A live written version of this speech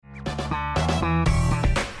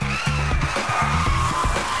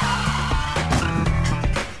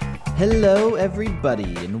Hello,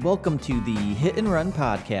 everybody, and welcome to the Hit and Run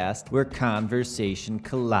podcast where conversation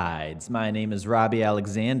collides. My name is Robbie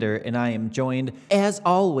Alexander, and I am joined, as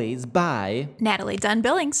always, by Natalie Dunn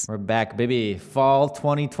Billings. We're back, baby. Fall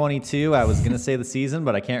 2022. I was going to say the season,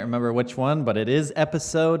 but I can't remember which one, but it is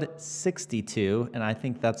episode 62, and I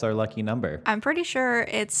think that's our lucky number. I'm pretty sure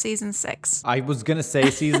it's season 6. I was going to say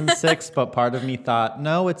season 6, but part of me thought,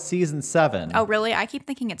 no, it's season 7. Oh, really? I keep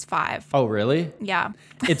thinking it's 5. Oh, really? Yeah.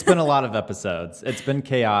 It's been a lot of episodes. It's been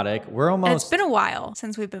chaotic. And it's been a while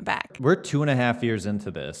since we've been back. We're 2.5 years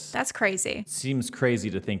into this. That's crazy. Seems crazy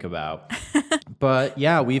to think about. But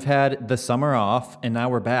yeah, we've had the summer off and now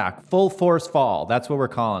we're back. Full force fall. That's what we're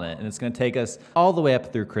calling it. And it's going to take us all the way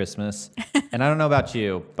up through Christmas. And I don't know about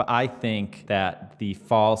you, but I think that the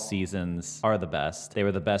fall seasons are the best. They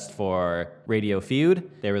were the best for Radio Feud.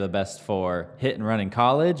 They were the best for Hit and Run in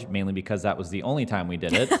college, mainly because that was the only time we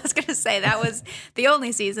did it. I was going to say that was the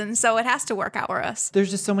only season, so it has to work out for us.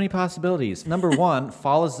 There's just so many possibilities. Number one,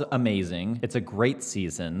 fall is amazing. It's a great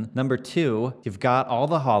season. Number two, you've got all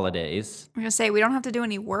the holidays. I'm going to say we don't have to do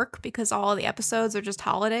any work because all the episodes are just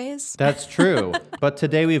holidays. That's true. But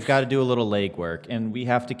today we've got to do a little legwork, and we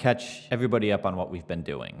have to catch everybody up on what we've been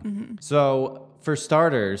doing. Mm-hmm. So for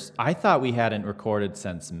starters, I thought we hadn't recorded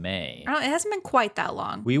since May. It hasn't been quite that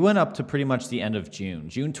long. We went up to pretty much the end of June.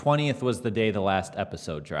 June 20th was the day the last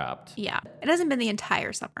episode dropped. Yeah. It hasn't been the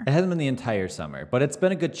entire summer. It hasn't been the entire summer, but it's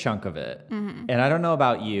been a good chunk of it. Mm-hmm. And I don't know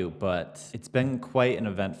about you, but it's been quite an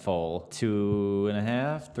eventful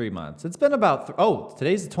 2.5, 3 months. It's been about,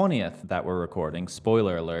 today's the 20th that we're recording.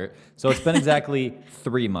 Spoiler alert. So it's been exactly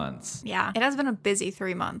 3 months. Yeah. It has been a busy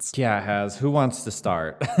 3 months. Yeah, it has. Who wants to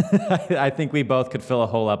start? I think we both could fill a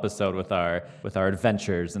whole episode with our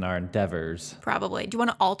adventures and our endeavors. Probably. Do you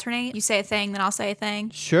want to alternate? You say a thing, then I'll say a thing?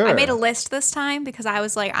 Sure. I made a list this time because I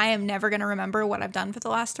was like, I am never going to remember what I've done for the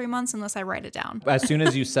last 3 months unless I write it down. As soon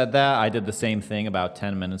as you said that, I did the same thing about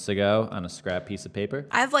 10 minutes ago on a scrap piece of paper.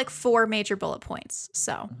 I have like 4 major bullet points,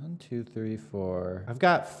 so. 1, 2, 3, 4. I've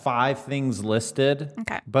got 5 things listed.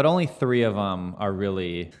 Okay. But only 3 of them are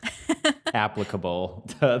really applicable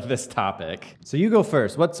to this topic. So you go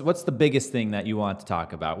first. What's the biggest thing that you want to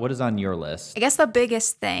talk about? What is on your list? I guess the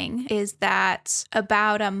biggest thing is that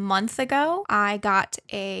about a month ago, I got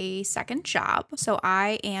a second job. So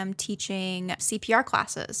I am teaching CPR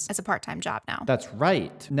classes as a part-time job now. That's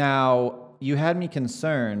right. Now, you had me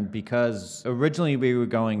concerned because originally we were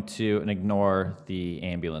going to, and ignore the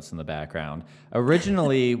ambulance in the background.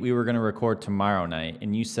 Originally, we were going to record tomorrow night,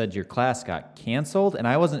 and you said your class got canceled, and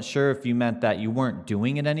I wasn't sure if you meant that you weren't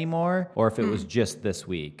doing it anymore or if it was just this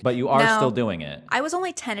week. But you are still doing it. I was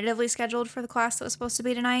only tentatively scheduled for the class that was supposed to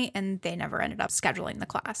be tonight, and they never ended up scheduling the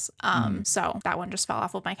class. So that one just fell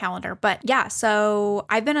off of my calendar. But yeah, so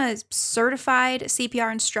I've been a certified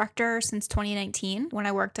CPR instructor since 2019 when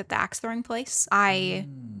I worked at the axe throwing place. I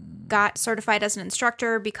got certified as an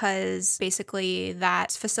instructor because basically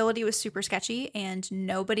that facility was super sketchy and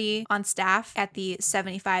nobody on staff at the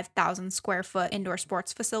 75,000 square foot indoor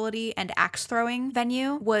sports facility and axe throwing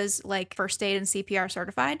venue was like first aid and CPR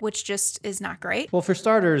certified, which just is not great. Well, for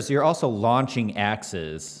starters, you're also launching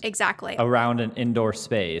axes. Exactly. Around an indoor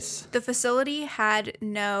space. The facility had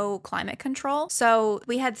no climate control, so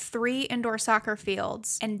we had 3 indoor soccer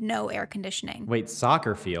fields and no air conditioning. Wait,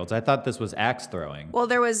 soccer fields? I thought this was axe throwing. Well,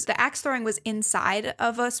 the axe throwing was inside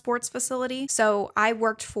of a sports facility. So I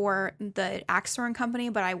worked for the axe throwing company,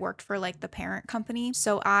 but I worked for like the parent company.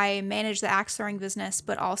 So I managed the axe throwing business,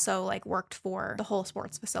 but also like worked for the whole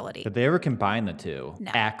sports facility. Did they ever combine the two?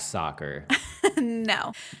 No. Axe soccer.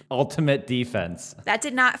 No. Ultimate defense. That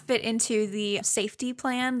did not fit into the safety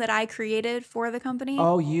plan that I created for the company.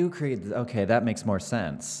 Oh, you created. Okay, that makes more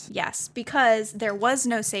sense. Yes, because there was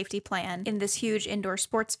no safety plan in this huge indoor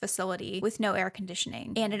sports facility with no air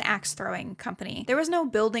conditioning and an axe throwing company. There was no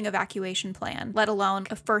building evacuation plan, let alone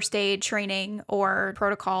a first aid training or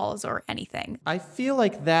protocols or anything. I feel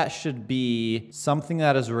like that should be something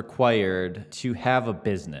that is required to have a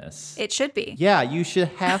business. It should be. Yeah, you should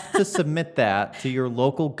have to submit that to your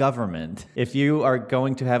local government if you are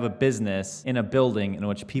going to have a business in a building in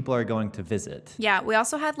which people are going to visit. Yeah, we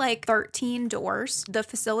also had like 13 doors. The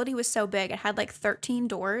facility was so big, it had like 13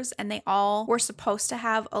 doors and they all were supposed to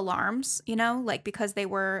have alarms, you know, like because they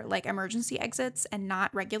were like emergency exits and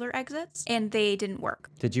not regular exits, and they didn't work.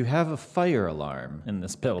 Did you have a fire alarm in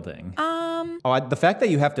this building? The fact that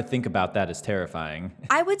you have to think about that is terrifying.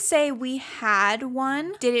 I would say we had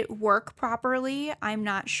one. Did it work properly? I'm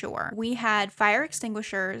not sure. We had fire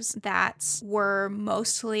extinguishers that were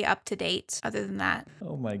mostly up to date. Other than that,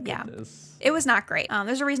 Oh my goodness. it was not great.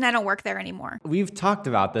 There's a reason I don't work there anymore. We've talked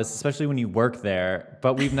about this, especially when you work there,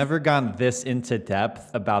 but we've never gone this into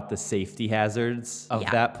depth about the safety hazards of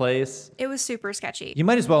that place. It was super sketchy. You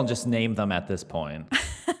might as well just name them at this point.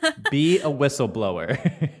 Be a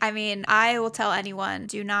whistleblower. I mean, I will tell anyone,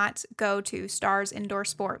 do not go to Stars Indoor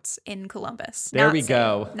Sports in Columbus. There Not we safe.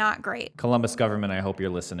 go. Not great. Columbus government, I hope you're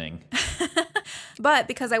listening. But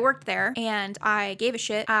because I worked there and I gave a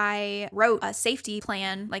shit, I wrote a safety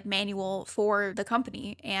plan, like manual for the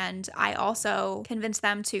company. And I also convinced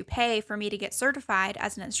them to pay for me to get certified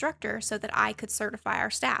as an instructor so that I could certify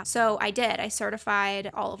our staff. So I did. I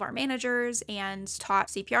certified all of our managers and taught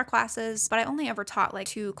CPR classes, but I only ever taught like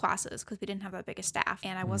 2 classes because we didn't have that big a staff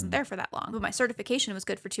and I wasn't there for that long. But my certification was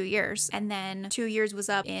good for 2 years. And then 2 years was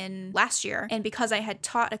up in last year. And because I had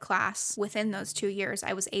taught a class within those 2 years,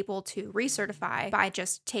 I was able to recertify by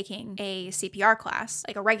just taking a CPR class,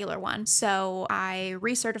 like a regular one. So I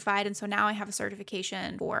recertified, and so now I have a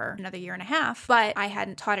certification for another year and a half, but I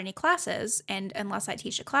hadn't taught any classes, and unless I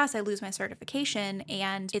teach a class, I lose my certification,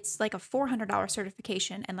 and it's like a $400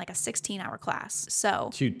 certification and like a 16-hour class. So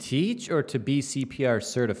To teach or to be CPR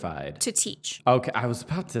certified? to teach. Okay, I was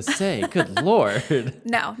about to say, good Lord.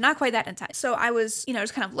 No, not quite that intense. So I was,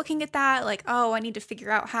 just kind of looking at that, like, oh, I need to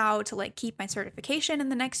figure out how to like keep my certification in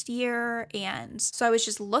the next year. And so I was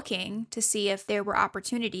just looking to see if there were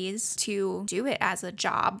opportunities to do it as a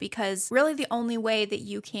job, because really the only way that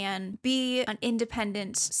you can be an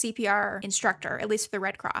independent CPR instructor, at least for the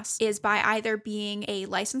Red Cross, is by either being a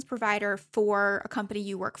licensed provider for a company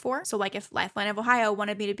you work for. So like if Lifeline of Ohio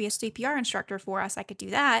wanted me to be a CPR instructor for us, I could do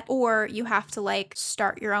that. Or you have to like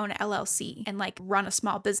start your own LLC and like run a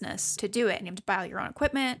small business to do it, and you have to buy all your own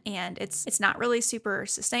equipment, and it's not really super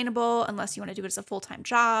sustainable unless you want to do it as a full-time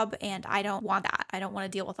job, and I don't want that. I don't want to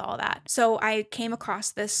deal with all of that. So I came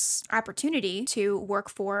across this opportunity to work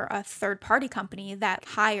for a third-party company that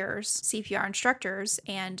hires CPR instructors,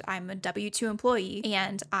 and I'm a W-2 employee,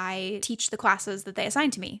 and I teach the classes that they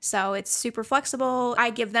assign to me. So it's super flexible. I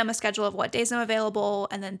give them a schedule of what days I'm available,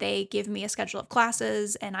 and then they give me a schedule of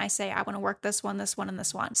classes, and I say, I want to work this one, and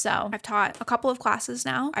this one. So I've taught a couple of classes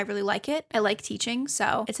now. I really like it. I like teaching,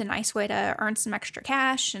 so it's a nice way to earn some extra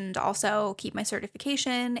cash and also keep my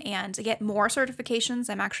certification and to get more certifications.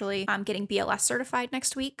 I'm getting BLS certified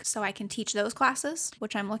next week, so I can teach those classes,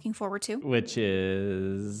 which I'm looking forward to. Which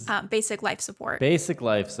is? Basic life support. Basic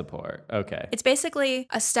life support. Okay. It's basically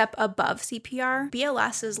a step above CPR.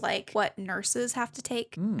 BLS is like what nurses have to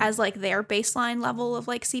take as like their baseline level of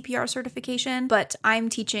like CPR certification, but I'm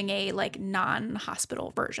teaching a like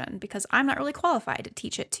non-hospital version because I'm not really qualified to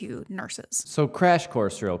teach it to nurses. So crash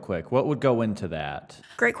course real quick. What would go into that?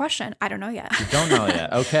 Great question. I don't know yet. You don't know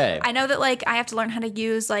yet. Okay. I know that like I have to learn how to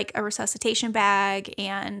use like a resuscitation bag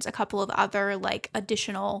and a couple of other like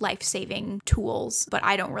additional life-saving tools, but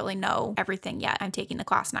I don't really know everything yet. I'm taking the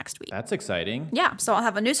class next week. That's exciting. Yeah, so I'll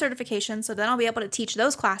have a new certification, so then I'll be able to teach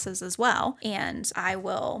those classes as well, and I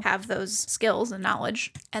will have those skills and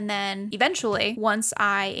knowledge. And then eventually, once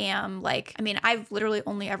I am like, I've literally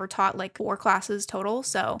only ever taught like 4 classes total,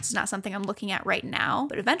 so it's not something I'm looking at right now,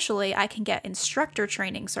 but eventually I can get instructor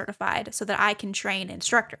training certified so that I can train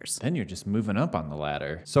instructors. Then you're just moving up on the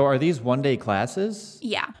ladder. So are these one-day classes?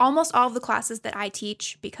 Yeah, almost all of the classes that I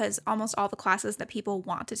teach, because almost all the classes that people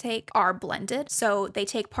want to take are blended. So they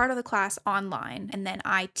take part of the class online, and then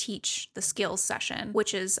I teach the skills session,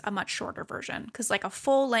 which is a much shorter version. Because like a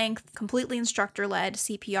full-length, completely instructor-led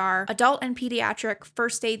CPR, adult and pediatric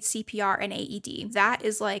first aid CPR and AED, that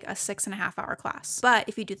is like a 6.5-hour class. But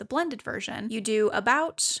if you do the blended version, you do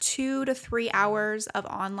about 2 to 3 hours of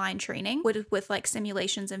online training with like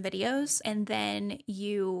simulations and videos, and then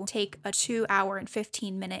you take a 2-hour and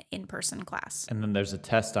 15-minute in-person class. And then there's a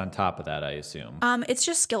test on top of that, I assume. It's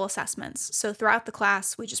just skill assessments. So throughout the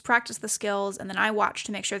class, we just practice the skills, and then I watch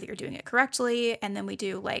to make sure that you're doing it correctly. And then we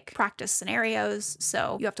do like practice scenarios.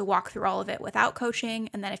 So you have to walk through all of it without coaching.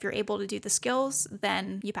 And then if you're able to do the skills,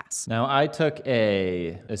 then you pass. Now, I took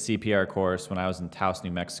a CPR course when I was in Taos,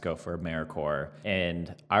 New Mexico for AmeriCorps,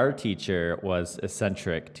 and our teacher was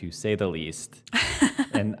eccentric, to say the least.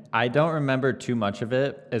 And I don't remember too much of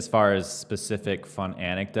it as far as specific fun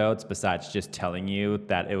anecdotes, besides just telling you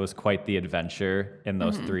that it was quite the adventure in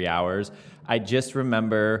those 3 hours. I just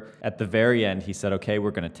remember at the very end, he said, okay,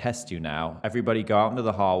 we're going to test you now. Everybody go out into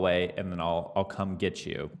the hallway, and then I'll come get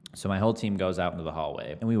you. So my whole team goes out into the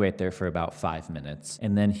hallway, and we wait there for about 5 minutes.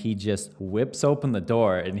 And then he just whips open the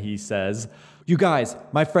door, and he says, you guys,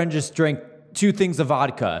 my friend just drank 2 things of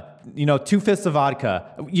vodka, 2 fists of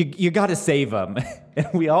vodka. You got to save him. And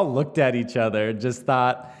we all looked at each other and just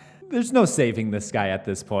thought, there's no saving this guy at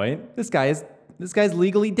this point. This guy's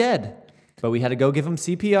legally dead. But we had to go give him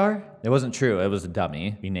CPR. It wasn't true. It was a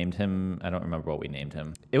dummy. We named him, I don't remember what we named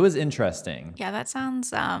him. It was interesting. Yeah, that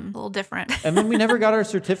sounds a little different. And then we never got our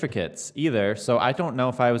certificates either. So I don't know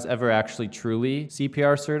if I was ever actually truly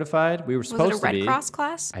CPR certified. We were supposed to be. Was it a Red Cross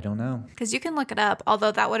class? I don't know. Because you can look it up,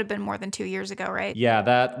 although that would have been more than 2 years ago, right? Yeah,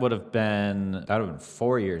 that would have been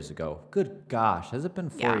 4 years ago. Good gosh. Has it been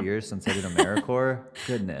 4 years since I did AmeriCorps?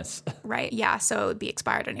 Goodness. Right. Yeah. So it would be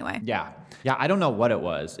expired anyway. Yeah. Yeah. I don't know what it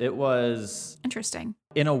was. It was interesting.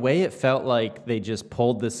 In a way, it felt like they just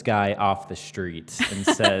pulled this guy off the street and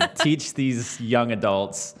said, teach these young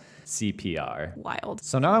adults CPR. Wild.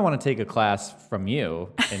 So now I want to take a class from you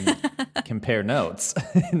and compare notes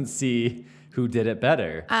and see who did it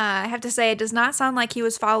better. I have to say, it does not sound like he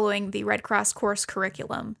was following the Red Cross course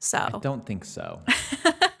curriculum. So I don't think so.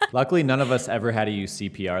 Luckily, none of us ever had to use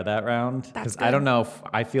CPR that round. Because I don't know if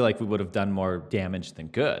I feel like we would have done more damage than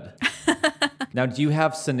good. Now, do you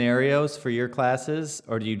have scenarios for your classes,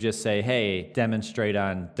 or do you just say, hey, demonstrate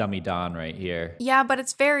on Dummy Don right here? Yeah, but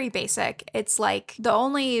it's very basic. It's like the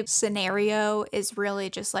only scenario is really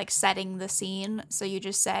just like setting the scene. So you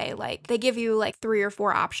just say like, they give you like 3 or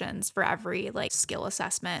 4 options for every like skill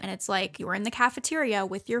assessment. And it's like, you were in the cafeteria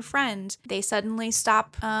with your friend. They suddenly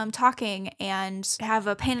stop talking and have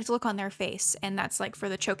a panicked look on their face. And that's like for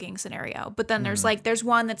the choking scenario. But then there's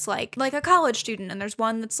one that's like a college student. And there's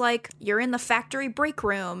one that's like, you're in the factory break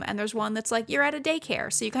room, and there's one that's like you're at a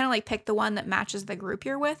daycare. So you kind of like pick the one that matches the group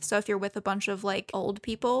you're with. So if you're with a bunch of like old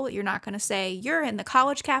people, you're not going to say you're in the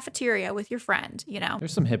college cafeteria with your friend,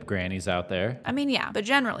 There's some hip grannies out there. I mean, yeah, but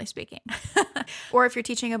generally speaking. Or if you're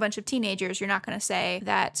teaching a bunch of teenagers, you're not going to say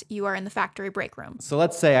that you are in the factory break room. So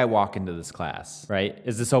let's say I walk into this class, right?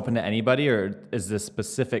 Is this open to anybody, or is this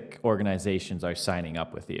specific organizations are signing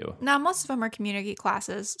up with you? No, most of them are community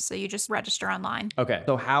classes, so you just register online. Okay.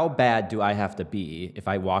 So how bad do I have to be if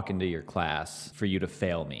I walk into your class for you to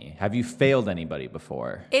fail me? Have you failed anybody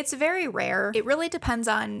before? It's very rare. It really depends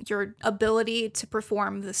on your ability to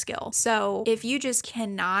perform the skill. So if you just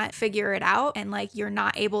cannot figure it out and like you're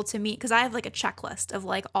not able to meet, because I have like a checklist of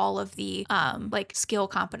like all of the like skill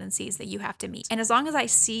competencies that you have to meet. And as long as I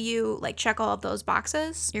see you like check all of those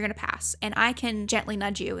boxes, you're going to pass. And I can gently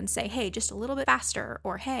nudge you and say, hey, just a little bit faster,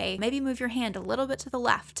 or hey, maybe move your hand a little bit to the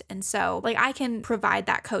left. And so like I can provide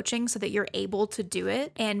that coaching so that you're able to do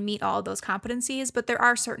it and meet all of those competencies. But there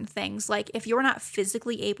are certain things like if you're not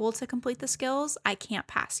physically able to complete the skills, I can't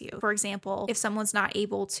pass you. For example, if someone's not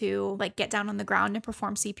able to like get down on the ground and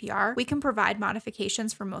perform CPR, we can provide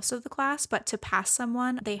modifications for most of the class, but to pass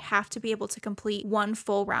someone, they have to be able to complete 1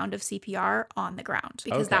 full round of CPR on the ground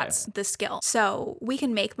because that's the skill. So we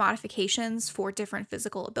can make modifications for different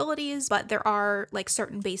physical abilities, but there are like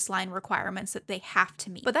certain baseline requirements that they have to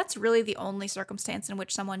meet. But that's really the only circumstance in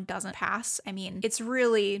which someone doesn't pass. I mean, it's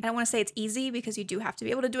really, I don't want to say it's easy because you do have to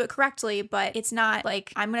be able to do it correctly, but it's not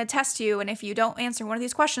like I'm going to test you and if you don't answer one of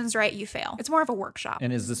these questions right, you fail. It's more of a workshop.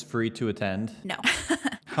 And is this free to attend? No.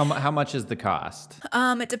 How much is the cost?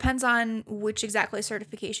 It depends on which exactly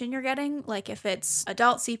certification you're getting. Like if it's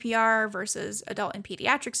adult CPR versus adult and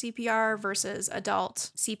pediatric CPR versus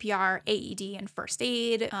adult CPR, AED, and first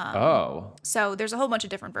aid. So there's a whole bunch of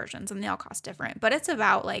different versions and they all cost different, but it's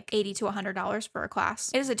about like $80 to $100 for a class.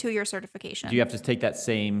 It is a 2-year certification. Do you have to take that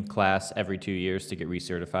same class every 2 years to get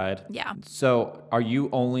recertified? Yeah. So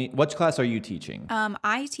which class are you teaching?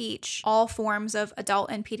 I teach all forms of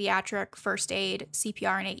adult and pediatric first aid,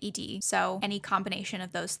 CPR, and AED. So any combination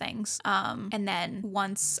of those things. And then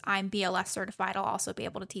once I'm BLS certified, I'll also be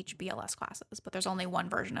able to teach BLS classes, but there's only one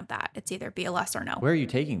version of that. It's either BLS or no. Where are you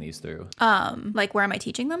taking these through? Like where am I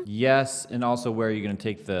teaching them? Yes. And also where are you going to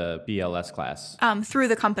take the BLS class? Through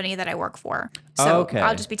the company that I work for. So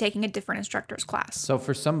I'll just be taking a different instructor's class. So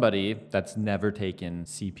for somebody that's never taken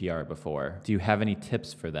CPR before, do you have any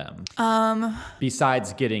tips for them?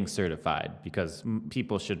 Besides getting certified, because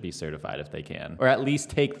people should be certified if they can, or at least least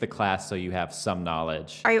take the class so you have some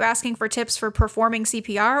knowledge. Are you asking for tips for performing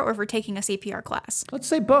CPR or for taking a CPR class? Let's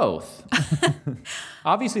say both.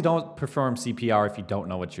 Obviously, don't perform CPR if you don't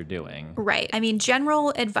know what you're doing. Right. I mean,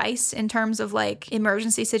 general advice in terms of like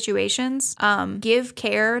emergency situations, give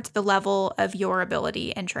care to the level of your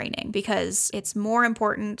ability and training, because it's more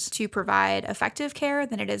important to provide effective care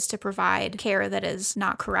than it is to provide care that is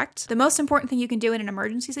not correct. The most important thing you can do in an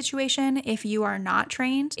emergency situation, if you are not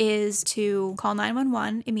trained, is to call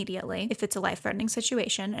 911 immediately if it's a life-threatening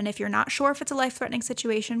situation. And if you're not sure if it's a life-threatening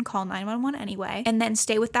situation, call 911 anyway, and then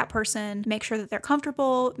stay with that person, make sure that they're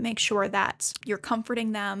comfortable, make sure that you're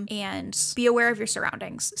comforting them, and be aware of your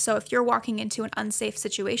surroundings. So if you're walking into an unsafe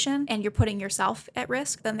situation and you're putting yourself at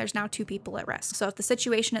risk, then there's now two people at risk. So if the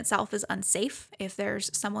situation itself is unsafe, if there's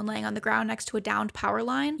someone laying on the ground next to a downed power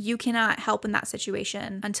line, you cannot help in that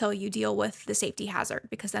situation until you deal with the safety hazard,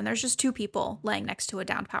 because then there's just two people laying next to a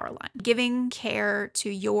downed power line. Giving care to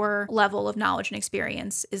your level of knowledge and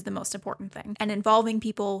experience is the most important thing, and involving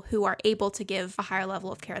people who are able to give a higher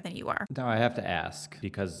level of care than you are. Now I have to ask,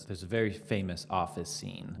 because there's a very famous Office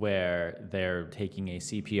scene where they're taking a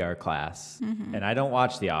CPR class, and I don't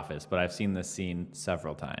watch The Office, but I've seen this scene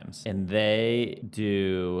several times, and they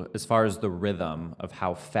do, as far as the rhythm of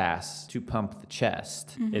how fast to pump the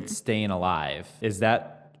chest, it's staying alive. Is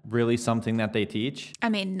that really something that they teach? I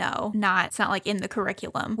mean, no, it's not like in the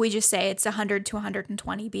curriculum. We just say it's 100 to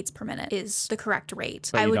 120 beats per minute is the correct rate.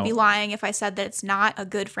 But I would be don't- lying if I said that it's not a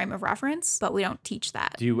good frame of reference, but we don't teach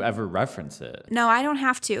that. Do you ever reference it? No, I don't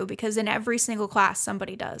have to, because in every single class,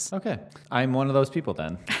 somebody does. Okay. I'm one of those people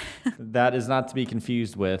then. That is not to be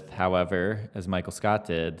confused with, however, as Michael Scott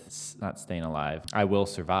did, it's not staying alive. I will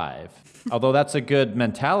survive. Although that's a good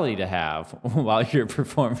mentality to have while you're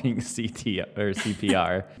performing CT or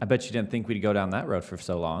CPR. I bet you didn't think we'd go down that road for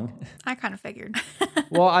so long. I kind of figured.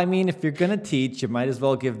 Well, I mean, if you're going to teach, you might as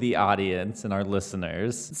well give the audience and our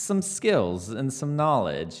listeners some skills and some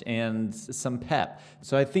knowledge and some pep.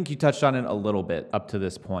 So I think you touched on it a little bit up to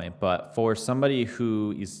this point, but for somebody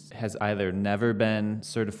who has either never been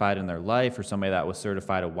certified in their life or somebody that was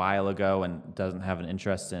certified a while ago and doesn't have an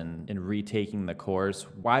interest in retaking the course,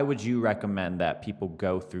 why would you recommend that people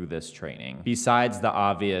go through this training? Besides the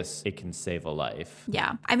obvious, it can save a life.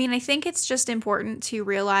 Yeah. I mean, I think it's just important to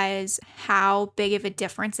realize how big of a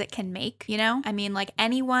difference it can make, you know? I mean, like,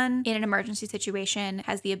 anyone in an emergency situation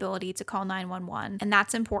has the ability to call 911, and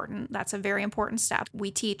that's important. That's a very important step.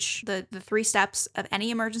 We teach the 3 steps of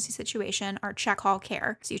any emergency situation are check, call,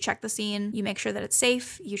 care. So you check the scene, you make sure that it's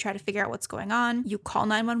safe, you try to figure out what's going on, you call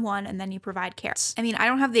 911, and then you provide care. I mean, I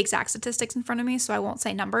don't have the exact statistics in front of me, so I won't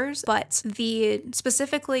say numbers, but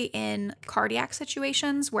specifically in cardiac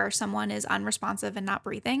situations where someone is unresponsive and not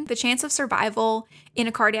breathing, the chance of survival in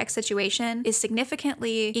a cardiac situation is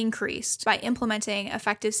significantly increased by implementing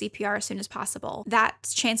effective CPR as soon as possible. That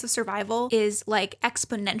chance of survival is like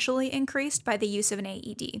exponentially increased by the use of an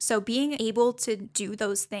AED. So being able to do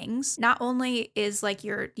those things not only is like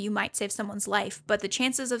you might save someone's life, but the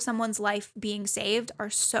chances of someone's life being saved are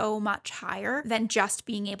so much higher than just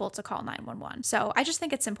being able to call 911. So I just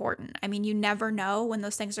think it's important. I mean, you never know when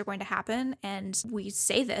those things are going to happen, and we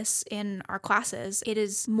say this in our classes. It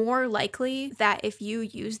is more likely that if you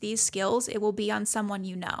use these skills, it will be on someone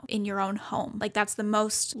you know in your own home. Like, that's the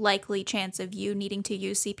most likely chance of you needing to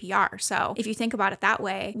use CPR. So if you think about it that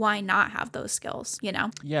way, why not have those skills, you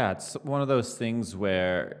know? Yeah, it's one of those things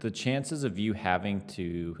where the chances of you having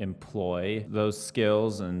to employ those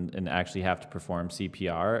skills and actually have to perform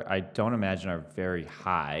CPR, I don't imagine are very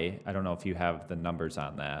high. I don't know if you have the numbers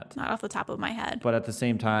on that. Not off the top of my head. But at the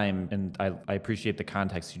same time, and I appreciate the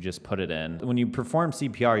context you just put it in, when you perform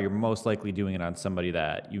CPR, you're most likely doing it on somebody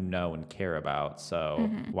that you know and care about. So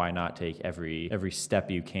why not take every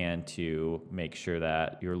step you can to make sure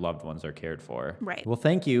that your loved ones are cared for? Right. Well,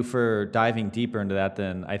 thank you for diving deeper into that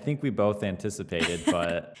than I think we both anticipated.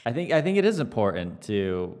 But I think it is important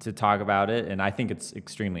to talk about it, and I think it's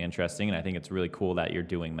extremely interesting, and I think it's really cool that you're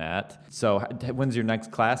doing that. So when's your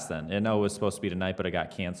next class then? I know it was supposed to be tonight, but it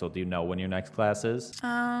got canceled. Do you know when your next class is?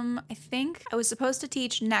 I think I was supposed to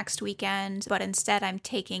teach next weekend, but instead I'm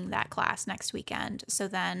taking that class next weekend. So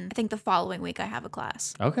then I think the following week I have a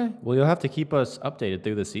class. Okay. Well, you'll have to keep us updated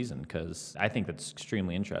through the season, because I think that's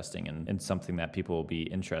extremely interesting and something that people will be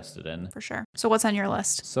interested in. For sure. So what's on your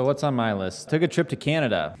list? So what's on my list? Took a trip to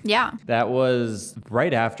Canada. Yeah. That was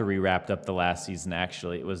right after we wrapped up the last season,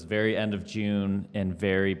 actually. It was very end of June and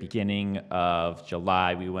very beginning of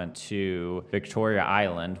July. We went to Victoria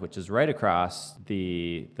Island, which is right across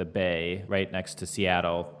the bay right next to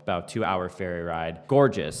Seattle, about 2-hour ferry ride.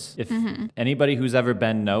 Gorgeous. If anybody who's ever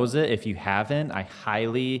been knows it, if you haven't, I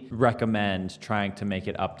highly recommend trying to make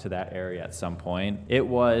it up to that area at some point. It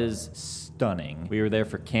was stunning. We were there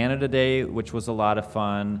for Canada Day, which was a lot of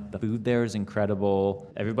fun. The food there is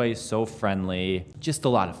incredible. Everybody's so friendly. Just a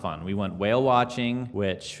lot of fun. We went whale watching,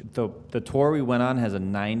 which the tour we went on has a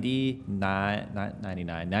 98,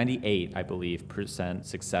 I believe, %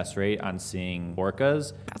 success rate on seeing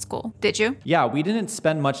orcas. That's cool. Did you? Yeah, we didn't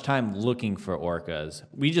spend much time looking for orcas.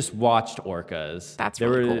 We just watched orcas. That's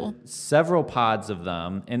really cool. There were several pods of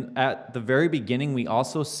them. And at the very beginning, we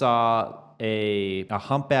also saw a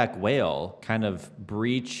humpback whale kind of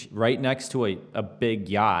breach right next to a big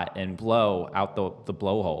yacht and blow out the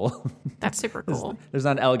blowhole. That's super cool. There's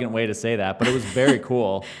not an elegant way to say that, but it was very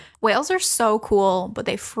cool. Whales are so cool, but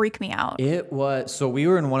they freak me out. So we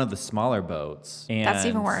were in one of the smaller boats. And that's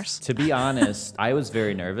even worse. To be honest, I was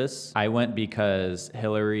very nervous. I went because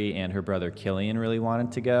Hillary and her brother Killian really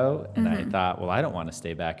wanted to go. And I thought, well, I don't want to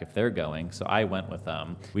stay back if they're going. So I went with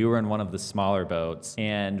them. We were in one of the smaller boats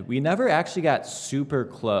and we never actually got super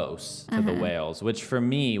close to the whales, which for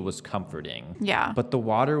me was comforting. Yeah. But the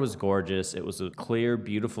water was gorgeous. It was a clear,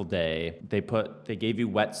 beautiful day. They gave you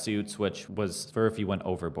wetsuits, which was for if you went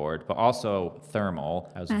overboard, but also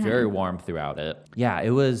thermal. I was very warm throughout it. Yeah, it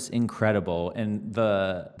was incredible. And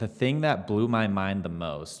the thing that blew my mind the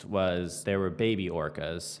most was there were baby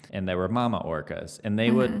orcas and there were mama orcas. And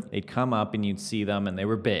they'd come up and you'd see them and they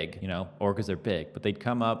were big. You know, orcas are big, but they'd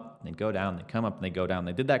come up, they'd go down, they'd come up and they'd go down.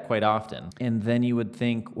 They did that quite often. And then you would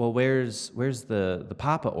think, well, where's the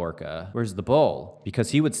papa orca? Where's the bull?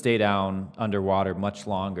 Because he would stay down underwater much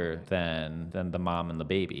longer than the mom and the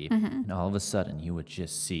baby. And all of a sudden you would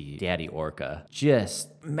just see daddy orca, just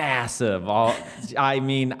massive,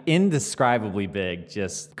 indescribably big,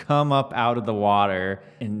 just come up out of the water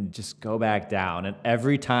and just go back down. And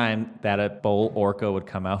every time that a bull orca would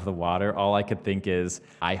come out of the water, all I could think is,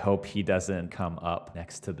 I hope he doesn't come up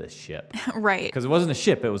next to this ship. Right. Because it wasn't a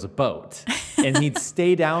ship, it was a boat. And he'd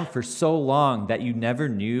stay down for so long that you never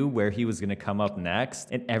knew where he was going to come up next.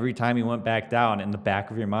 And every time he went back down, in the back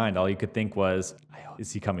of your mind, all you could think was,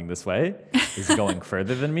 is he coming this way? Is he going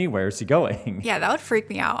further than me? Where is he going? Yeah, that would freak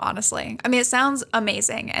me out, honestly. I mean, it sounds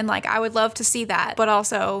amazing. And I would love to see that. But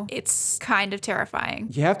also, it's kind of terrifying.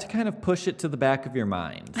 You have to kind of push it to the back of your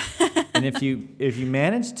mind. And if you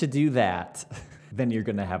manage to do that, then you're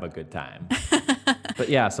going to have a good time. But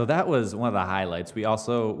yeah, so that was one of the highlights. We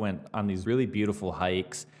also went on these really beautiful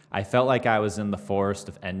hikes. I felt like I was in the forest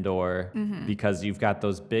of Endor because you've got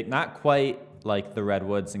those big, not quite like the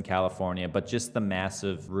redwoods in California, but just the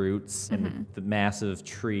massive roots and the massive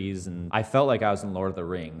trees. And I felt like I was in Lord of the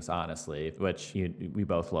Rings, honestly, which we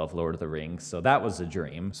both love Lord of the Rings. So that was a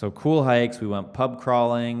dream. So cool hikes. We went pub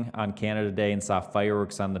crawling on Canada Day and saw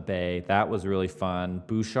fireworks on the bay. That was really fun.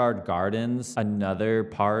 Bouchard Gardens, another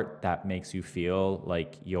part that makes you feel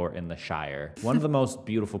like you're in the Shire. One of the most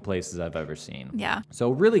beautiful places I've ever seen. Yeah.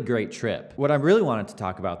 So really great trip. What I really wanted to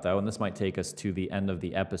talk about though, and this might take us to the end of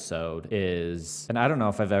the episode, is, and I don't know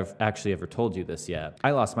if I've ever told you this yet,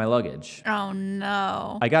 I lost my luggage. Oh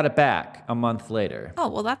no. I got it back a month later. Oh,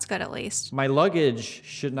 well, that's good at least. My luggage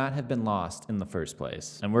should not have been lost in the first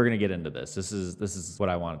place. And we're going to get into this. This is what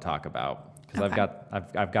I want to talk about. Because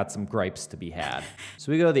I've got some gripes to be had.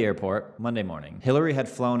 So we go to the airport Monday morning. Hillary had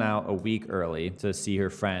flown out a week early to see her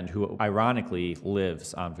friend, who ironically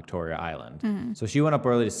lives on Victoria Island. So she went up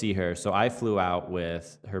early to see her. So I flew out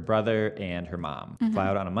with her brother and her mom. Fly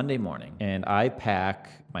out on a Monday morning. And I pack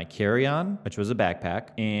my carry-on, which was a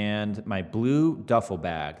backpack, and my blue duffel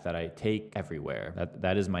bag that I take everywhere.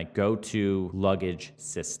 That is my go-to luggage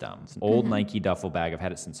system. It's an old Nike duffel bag. I've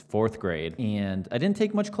had it since 4th grade. And I didn't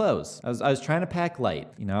take much clothes. I was trying to pack light.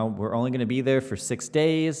 You know, we're only going to be there for 6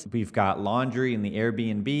 days. We've got laundry in the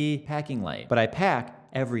Airbnb, packing light. But I pack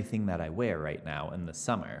everything that I wear right now in the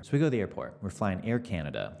summer. So we go to the airport. We're flying Air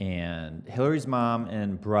Canada. And Hillary's mom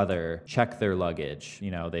and brother check their luggage.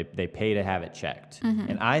 You know, they pay to have it checked.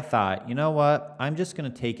 And I thought, you know what? I'm just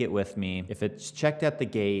going to take it with me. If it's checked at the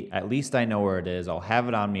gate, at least I know where it is. I'll have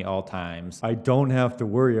it on me all times. I don't have to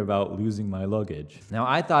worry about losing my luggage. Now,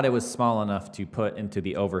 I thought it was small enough to put into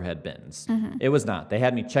the overhead bins. It was not. They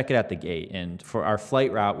had me check it at the gate. And for our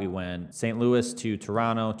flight route, we went St. Louis to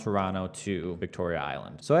Toronto, Toronto to Victoria Island.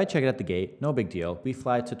 Island. So I check it at the gate, no big deal. We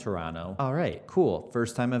fly to Toronto. All right, cool.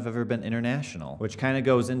 First time I've ever been international, which kind of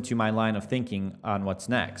goes into my line of thinking on what's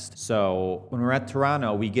next. So when we're at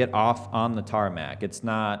Toronto, we get off on the tarmac. It's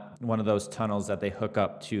not one of those tunnels that they hook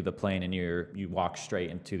up to the plane and you walk straight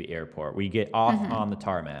into the airport. We get off on the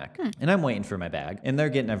tarmac, and I'm waiting for my bag, and they're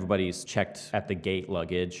getting everybody's checked at the gate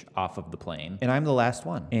luggage off of the plane, and I'm the last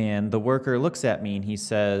one. And the worker looks at me and he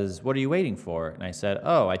says, "What are you waiting for?" And I said,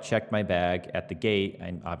 "Oh, I checked my bag at the gate,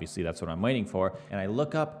 and obviously that's what I'm waiting for." And I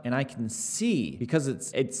look up and I can see, because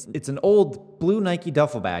it's an old blue Nike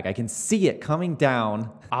duffel bag, I can see it coming down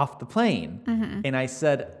off the plane. And I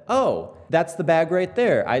said, "Oh, that's the bag right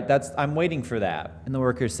there. I'm waiting for that." And the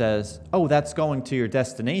worker says, "Oh, that's going to your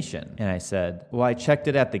destination." And I said, "Well, I checked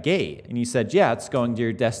it at the gate." And he said, "Yeah, it's going to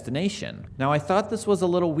your destination." Now, I thought this was a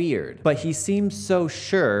little weird, but he seemed so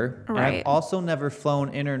sure. And I've also never flown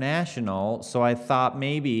international, so I thought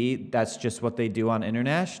maybe that's just what they do on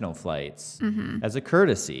international flights as a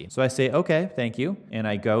courtesy. So I say, "Okay, thank you." And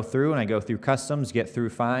I go through customs, get through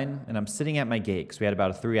fine, and I'm sitting at my gate because we had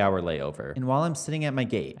about a 3-hour layover. And while I'm sitting at my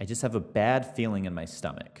gate, I just have a bad feeling in my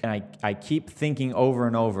stomach. And I keep thinking over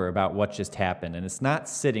and over about what just happened, and it's not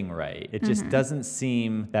sitting right. It just doesn't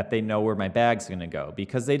seem that they know where my bag's gonna go,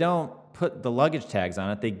 because they don't put the luggage tags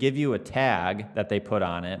on it. They give you a tag that they put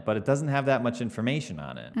on it, but it doesn't have that much information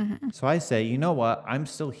on it. So I say, "You know what? I'm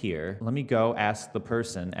still here. Let me go ask the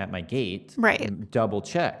person at my gate and double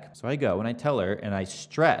check." So I go and I tell her, and I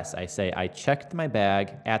stress, I say, "I checked my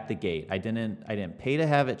bag at the gate. I didn't pay to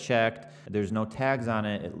have it checked. There's no tags on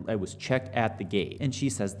it. It was checked at the gate." And she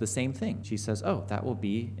says the same thing. She says, "Oh, that will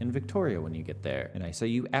be in Victoria when you get there." And I say,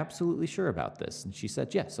 "You absolutely sure about this?" And she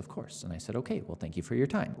said, "Yes, of course." And I said, "Okay, well, thank you for your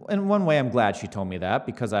time." And one way I'm glad she told me that,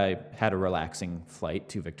 because I had a relaxing flight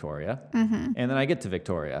to Victoria. And then I get to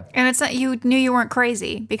Victoria. And it's not, you knew you weren't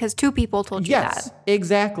crazy because 2 people told you that. Yes,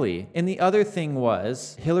 exactly. And the other thing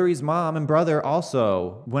was, Hillary's mom and brother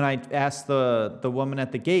also, when I asked the woman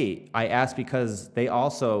at the gate, I asked because they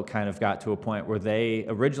also kind of got to a point where they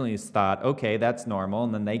originally thought, okay, that's normal.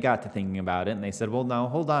 And then they got to thinking about it and they said, "Well, no,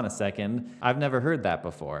 hold on a second. I've never heard that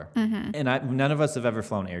before." And none of us have ever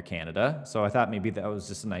flown Air Canada. So I thought maybe that was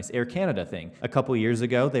just a nice Air Canada thing. A couple years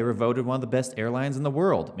ago, they were voted one of the best airlines in the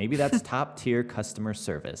world. Maybe that's top tier customer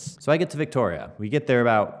service. So I get to Victoria. We get there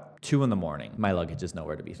about 2 a.m. My luggage is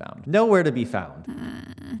nowhere to be found. Nowhere to be found.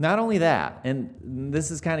 Not only that, and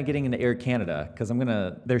this is kind of getting into Air Canada, because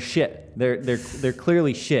they're shit. They're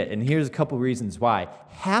clearly shit. And here's a couple reasons why.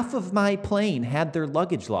 Half of my plane had their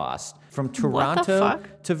luggage lost. From Toronto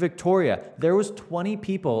to Victoria, there was 20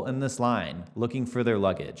 people in this line looking for their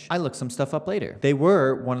luggage. I looked some stuff up later. They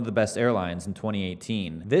were one of the best airlines in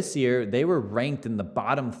 2018. This year, they were ranked in the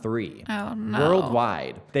bottom 3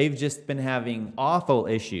 worldwide. They've just been having awful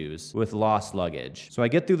issues with lost luggage. So I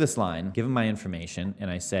get through this line, give them my information,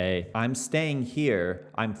 and I say, "I'm staying here.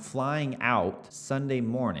 I'm flying out Sunday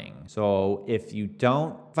morning. So if you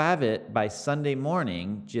don't have it by Sunday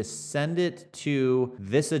morning, just send it to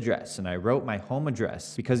this address." And I wrote my home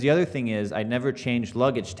address, because the other thing is I never changed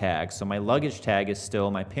luggage tags, so my luggage tag is still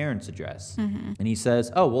my parents' address. And he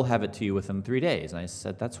says, "Oh, we'll have it to you within 3 days." And I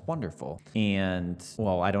said, "That's wonderful." And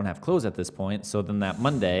well, I don't have clothes at this point, so then that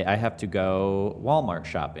Monday I have to go Walmart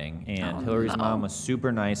shopping, and Hillary's mom was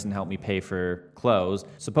super nice and helped me pay for clothes.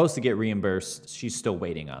 Supposed to get reimbursed. She's still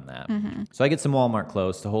waiting on that. So I get some Walmart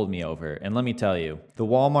clothes to hold me over, and let me tell you, the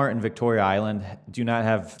Walmart in Victoria Island do not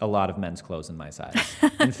have a lot of men's clothes in my size.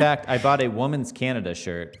 In fact, I bought a woman's Canada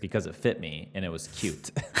shirt because it fit me and it was cute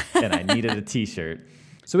and I needed a t-shirt.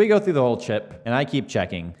 So we go through the whole trip, and I keep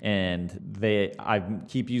checking, and I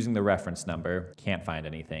keep using the reference number. Can't find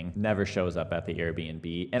anything. Never shows up at the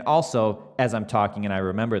Airbnb. And also, as I'm talking and I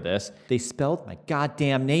remember this, they spelled my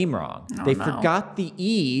goddamn name wrong. They forgot the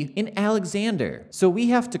E in Alexander. So we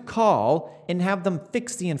have to call and have them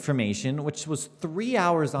fix the information, which was 3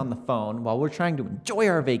 hours on the phone while we're trying to enjoy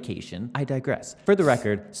our vacation. I digress. For the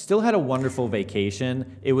record, still had a wonderful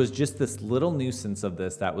vacation. It was just this little nuisance of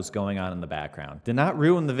this that was going on in the background. Did not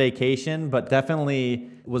ruin the vacation, but definitely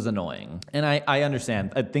was annoying. And I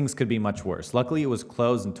understand things could be much worse. Luckily, it was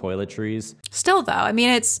clothes and toiletries. Still, though, I mean,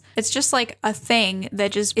 it's just like a thing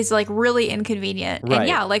that just is like really inconvenient. Right. And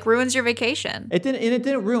yeah, like ruins your vacation. It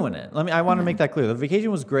didn't ruin it. I want to make that clear. The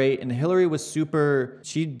vacation was great, and Hillary was super.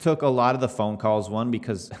 She took a lot of the phone calls. One,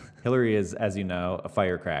 because Hillary is, as you know, a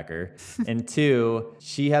firecracker. And 2,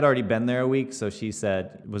 she had already been there a week, so she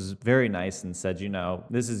was very nice and said,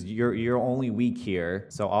 this is your only week here,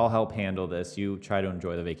 so I'll help handle this. You try to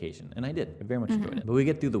enjoy the vacation. And I did. I very much enjoyed it. But we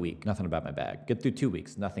get through the week, nothing about my bag. Get through 2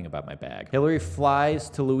 weeks, nothing about my bag. Hillary flies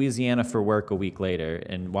to Louisiana for work a week later,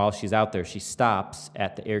 and while she's out there, she stops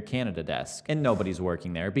at the Air Canada desk. And nobody's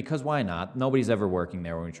working there, because why not? Nobody's ever working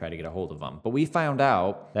there when we try to get a hold of them. But we found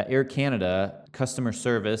out that Air Canada customer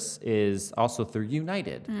service is also through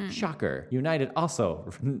United. Shocker. United also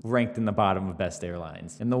ranked in the bottom of best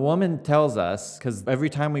airlines. And the woman tells us, because every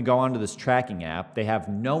time we go onto this tracking app, they have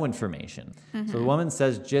no information. So the woman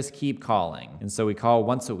says, just keep calling. And so we call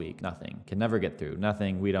once a week. Nothing. Can never get through.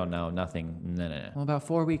 Nothing. We don't know. Nothing. No. Well, about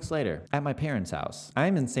 4 weeks later, at my parents' house.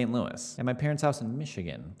 I'm in St. Louis. At my parents' house in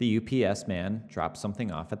Michigan. The UPS man drops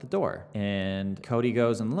something off at the door. And Cody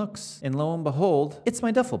goes and looks. And lo and behold, it's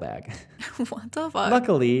my duffel bag. What the fuck?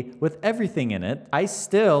 Luckily, with everything in it, I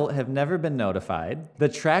still have never been notified. The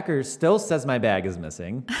tracker still says my bag is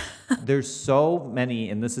missing. There's so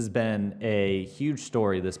many, and this has been a huge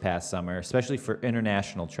story this past summer, especially for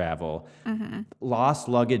international travel. Lost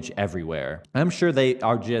luggage everywhere. I'm sure they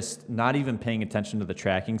are just not even paying attention to the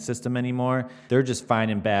tracking system anymore. They're just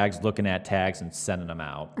finding bags, looking at tags, and sending them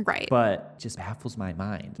out. Right. But just baffles my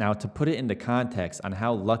mind. Now, to put it into context on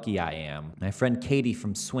how lucky I am, my friend Katie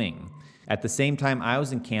from Swing, at the same time I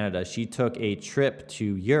was in Canada, she took a trip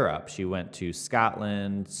to Europe. She went to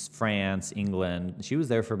Scotland, France, England. She was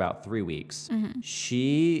there for about 3 weeks.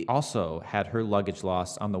 She also had her luggage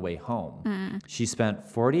lost on the way home. She spent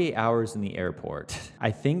 48 hours in the airport.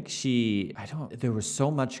 There was so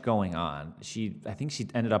much going on. I think she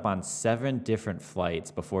ended up on 7 different flights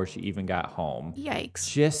before she even got home. Yikes.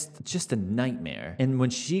 Just a nightmare. And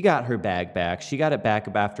when she got her bag back, she got it back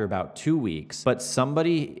after about 2 weeks, but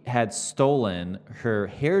somebody had stolen her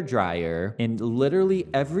hair dryer, and literally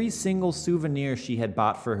every single souvenir she had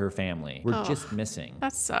bought for her family were just missing.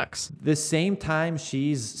 That sucks. The same time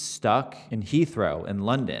she's stuck in Heathrow in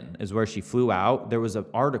London is where she flew out. There was an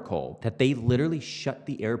article that they literally shut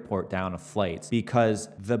the airport down of flights because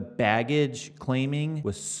the baggage claiming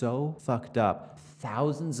was so fucked up.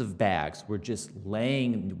 Thousands of bags were just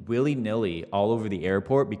laying willy-nilly all over the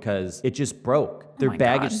airport because it just broke. Their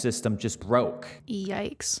baggage system just broke.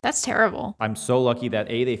 Yikes. That's terrible. I'm so lucky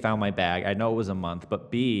that A, they found my bag. I know it was a month,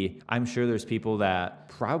 but B, I'm sure there's people that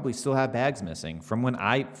probably still have bags missing from when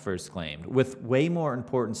I first claimed, with way more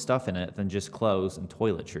important stuff in it than just clothes and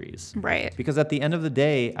toiletries. Right. Because at the end of the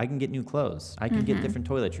day, I can get new clothes. I can get different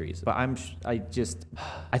toiletries. But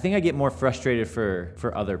I think I get more frustrated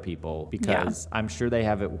for other people because I'm sure they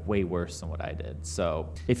have it way worse than what I did.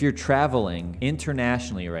 So if you're traveling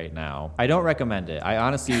internationally right now, I don't recommend it. I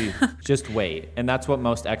honestly just wait. And that's what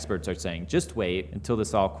most experts are saying. Just wait until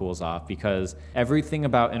this all cools off, because everything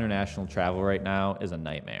about international travel right now is a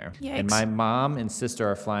nightmare. Yikes. And my mom and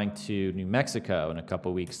sister are flying to New Mexico in a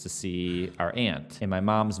couple weeks to see our aunt. And my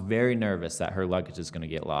mom's very nervous that her luggage is going to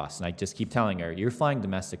get lost. And I just keep telling her, you're flying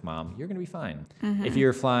domestic, Mom. You're going to be fine. If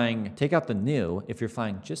you're flying, take out the new, if you're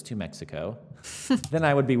flying just to Mexico, then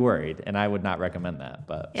I would be worried, and I would not recommend that.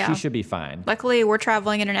 But she should be fine. Luckily, we're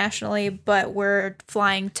traveling internationally, but we're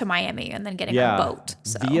flying to Miami and then getting on a boat.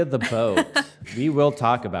 So. Via the boat. We will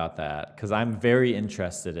talk about that because I'm very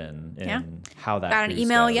interested in how that got an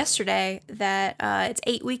email goes. yesterday that it's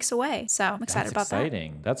 8 weeks away. So I'm excited about that. That's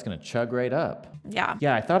exciting. That's going to chug right up. Yeah.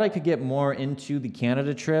 Yeah, I thought I could get more into the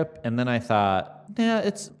Canada trip, and then I thought,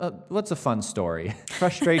 what's a fun story?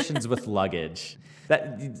 Frustrations with luggage.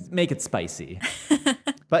 Make it spicy.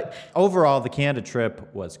 But overall, the Canada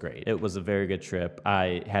trip was great. It was a very good trip.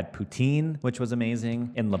 I had poutine, which was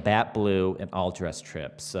amazing, and Labatt Blue, an all-dress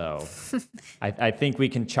trip. So I think we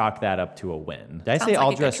can chalk that up to a win. Did I say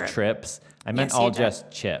all-dress trips? I meant all-dress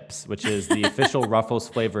chips, which is the official Ruffles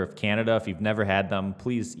flavor of Canada. If you've never had them,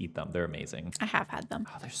 please eat them. They're amazing. I have had them.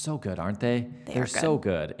 Oh, they're so good, aren't they? They're good. So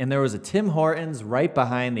good. And there was a Tim Hortons right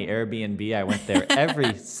behind the Airbnb. I went there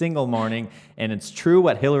every single morning, and it's true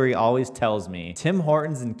what Hillary always tells me. Tim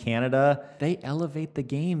Hortons in Canada, they elevate the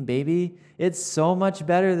game, baby. It's so much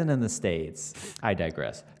better than in the States. I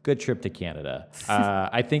digress. Good trip to Canada.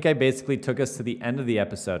 I think I basically took us to the end of the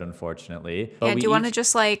episode, unfortunately. But do you want to just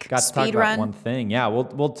speed run one thing? Yeah,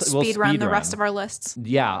 we'll speed run the rest of our lists.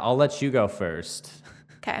 Yeah, I'll let you go first.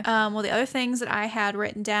 Okay. Well, the other things that I had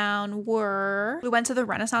written down were we went to the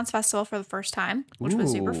Renaissance Festival for the first time, which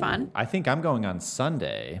was super fun. I think I'm going on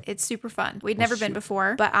Sunday. It's super fun. We'd never been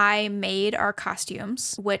before, but I made our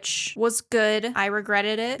costumes, which was good. I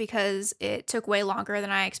regretted it because it took way longer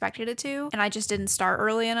than I expected it to, and I just didn't start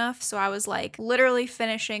early enough. So I was like literally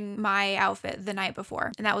finishing my outfit the night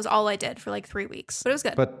before, and that was all I did for like 3 weeks. But it was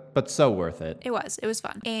good. But so worth it. It was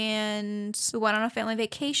fun. And we went on a family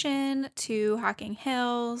vacation to Hocking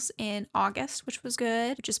Hills in August, which was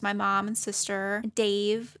good. Just my mom and sister, and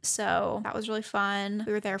Dave. So that was really fun.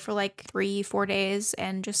 We were there for like 3-4 days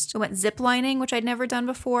and just we went zip lining, which I'd never done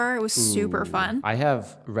before. It was super fun. I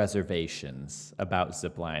have reservations about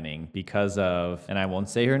ziplining because of, and I won't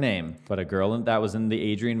say her name, but a girl that was in the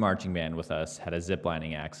Adrian marching band with us had a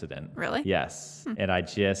ziplining accident. Really? Yes. And I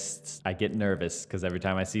get nervous because every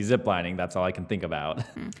time I see ziplining, that's all I can think about.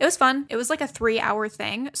 It was fun. It was like a 3-hour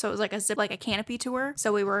thing. So it was like a canopy tour.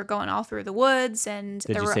 So we were going all through the woods and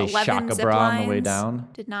Did there you were say 11 Shaka zip Bra lines. on the way down?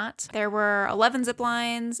 Did not. There were 11 zip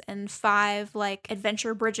lines and 5 like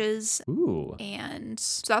adventure bridges. Ooh. And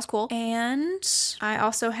so that was cool. And I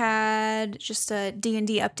also had just a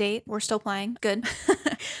D&D update. We're still playing. Good.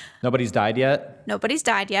 Nobody's died yet? Nobody's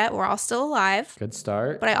died yet. We're all still alive. Good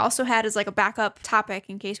start. But I also had as like a backup topic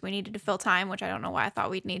in case we needed to fill time, which I don't know why I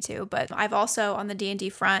thought we'd need to. But I've also, on the D&D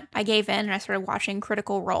front, I gave in and I started watching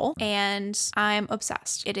Critical Role. And I'm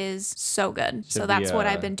obsessed. It is so good. So that's what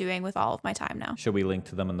I've been doing with all of my time now. Should we link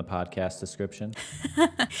to them in the podcast description?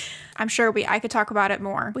 I'm sure I could talk about it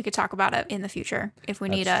more. We could talk about it in the future if we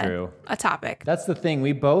need a topic. That's the thing.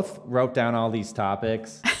 We both wrote down all these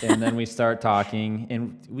topics and then we start talking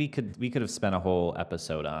and we could have spent a whole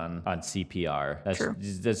episode on CPR. True.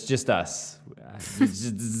 That's just us.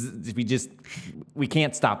 We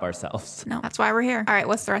can't stop ourselves. No, that's why we're here. All right,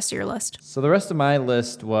 what's the rest of your list? So the rest of my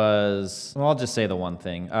list was, well, I'll just say the one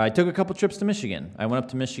thing. I took a couple trips to Michigan. I went up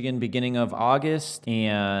to Michigan beginning of August,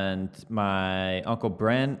 and my Uncle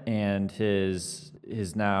Brent and his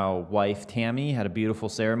now wife Tammy had a beautiful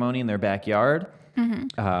ceremony in their backyard.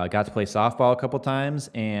 Got to play softball a couple times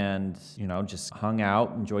and, just hung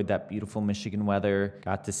out, enjoyed that beautiful Michigan weather,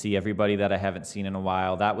 got to see everybody that I haven't seen in a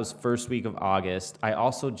while. That was first week of August. I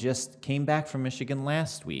also just came back from Michigan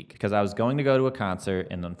last week because I was going to go to a concert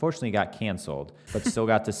and unfortunately got canceled, but still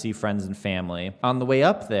got to see friends and family. On the way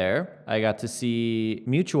up there, I got to see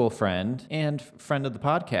mutual friend and friend of the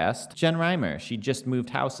podcast, Jen Reimer. She just moved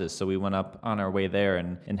houses, so we went up on our way there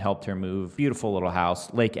and helped her move. Beautiful little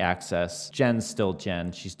house, lake access. Jen's still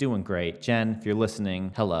Jen. She's doing great. Jen, if you're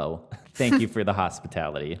listening, hello. Thank you for the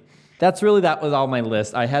hospitality. That was all my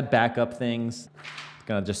list. I had backup things.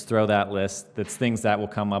 Gonna just throw that list. That's things that will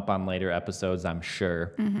come up on later episodes, I'm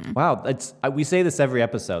sure. Wow, we say this every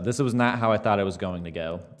episode. This was not how I thought it was going to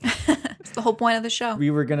go. It's the whole point of the show.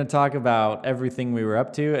 We were gonna talk about everything we were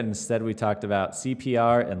up to, and instead we talked about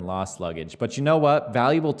CPR and lost luggage. But you know what?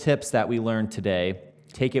 Valuable tips that we learned today.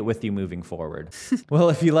 Take it with you moving forward. Well,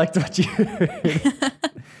 if you liked what you heard,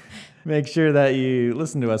 make sure that you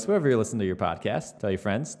listen to us wherever you listen to your podcast. Tell your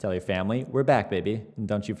friends, tell your family. We're back, baby, and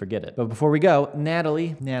don't you forget it. But before we go,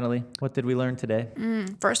 Natalie, what did we learn today?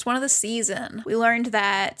 First one of the season. We learned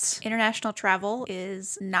that international travel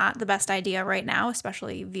is not the best idea right now,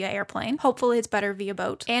 especially via airplane. Hopefully it's better via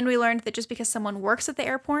boat. And we learned that just because someone works at the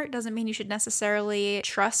airport doesn't mean you should necessarily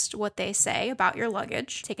trust what they say about your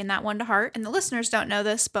luggage. Taking that one to heart. And the listeners don't know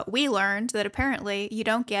this, but we learned that apparently you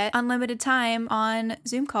don't get unlimited time on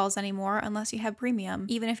Zoom calls anymore unless you have premium,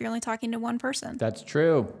 even if you're only talking to one person. That's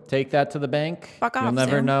true. Take that to the bank. Fuck off, You'll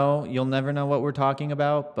never Zoom. know. You'll never know what we're talking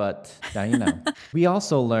about, but now you know. We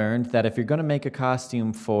also learned that if you're going to make a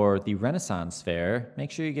costume for the Renaissance Fair,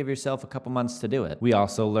 make sure you give yourself a couple months to do it. We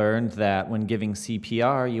also learned that when giving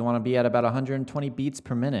CPR, you want to be at about 120 beats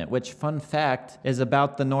per minute, which, fun fact, is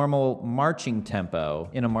about the normal marching tempo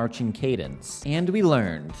in a marching cadence. And we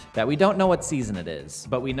learned that we don't know what season it is,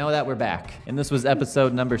 but we know that we're back. And this was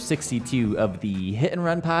episode number 62 of the Hit and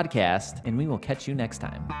Run podcast, and we will catch you next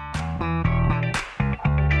time.